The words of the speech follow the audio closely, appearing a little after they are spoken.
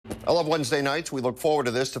I love Wednesday nights. We look forward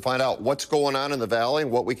to this to find out what's going on in the Valley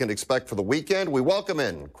and what we can expect for the weekend. We welcome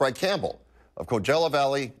in Craige Campbell of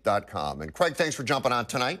CoachellaValley.com. And Craige, thanks for jumping on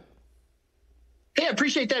tonight. Hey, I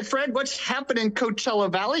appreciate that, Fred. What's happening in Coachella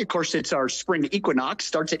Valley? Of course, it's our spring equinox.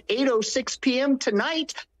 Starts at 8:06 p.m.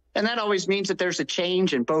 tonight. And that always means that there's a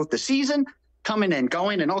change in both the season, coming and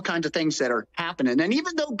going, and all kinds of things that are happening. And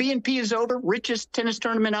even though B&P is over, richest tennis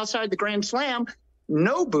tournament outside the Grand Slam,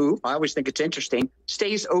 Nobu, I always think it's interesting,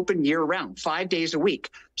 stays open year-round, 5 days a week.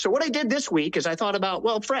 So what I did this week is I thought about,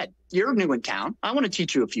 well, Fred, you're new in town. I want to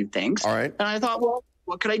teach you a few things. All right. And I thought, well,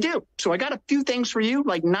 what could I do? So I got a few things for you,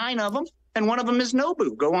 like 9 of them. And one of them is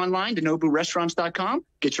Nobu. Go online to noburestaurants.com,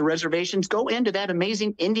 get your reservations, go into that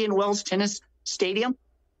amazing Indian Wells Tennis Stadium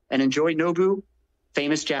and enjoy Nobu,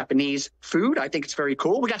 famous Japanese food. I think it's very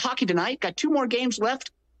cool. We got hockey tonight, got 2 more games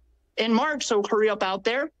left in March, so hurry up out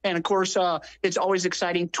there. And, of course, it's always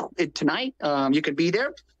exciting tonight. You could be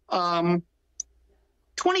there.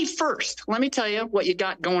 21st, let me tell you what you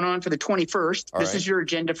got going on for the 21st. This is your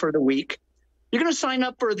agenda for the week. You're going to sign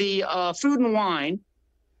up for the Food and Wine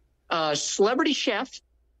Celebrity Chef,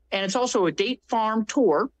 and it's also a date farm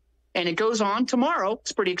tour, and it goes on tomorrow.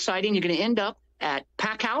 It's pretty exciting. You're going to end up at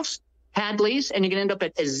Pack House, Hadley's, and you're going to end up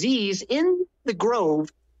at Aziz in the Grove,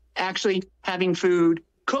 actually having food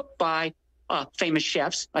cooked by famous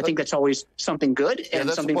chefs. I think that's always something good and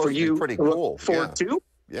something for you pretty to cool. look forward to.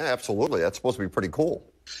 Yeah, absolutely. That's supposed to be pretty cool.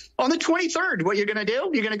 On the 23rd, what you're going to do,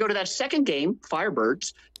 you're going to go to that second game,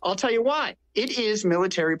 Firebirds. I'll tell you why. It is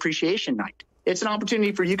Military Appreciation Night. It's an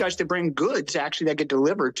opportunity for you guys to bring goods, actually, that get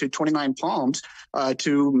delivered to 29 Palms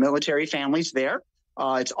to military families there.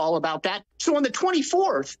 It's all about that. So on the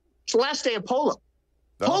 24th, it's the last day of polo.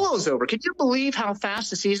 Oh. Polo's over. Can you believe how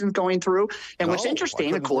fast the season's going through? And what's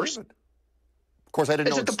interesting, of course, I didn't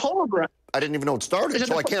know the polo ground. I didn't even know it started,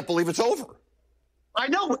 so I can't believe it's over. I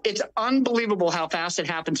know. It's unbelievable how fast it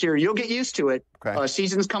happens here. You'll get used to it. Okay.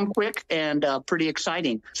 Seasons come quick and pretty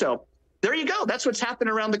exciting. So there you go. That's what's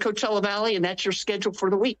happening around the Coachella Valley, and that's your schedule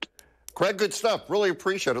for the week. Craige, good stuff. Really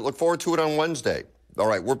appreciate it. Look forward to it on Wednesday. All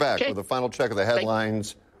right, we're back with a final check of the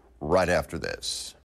headlines right after this.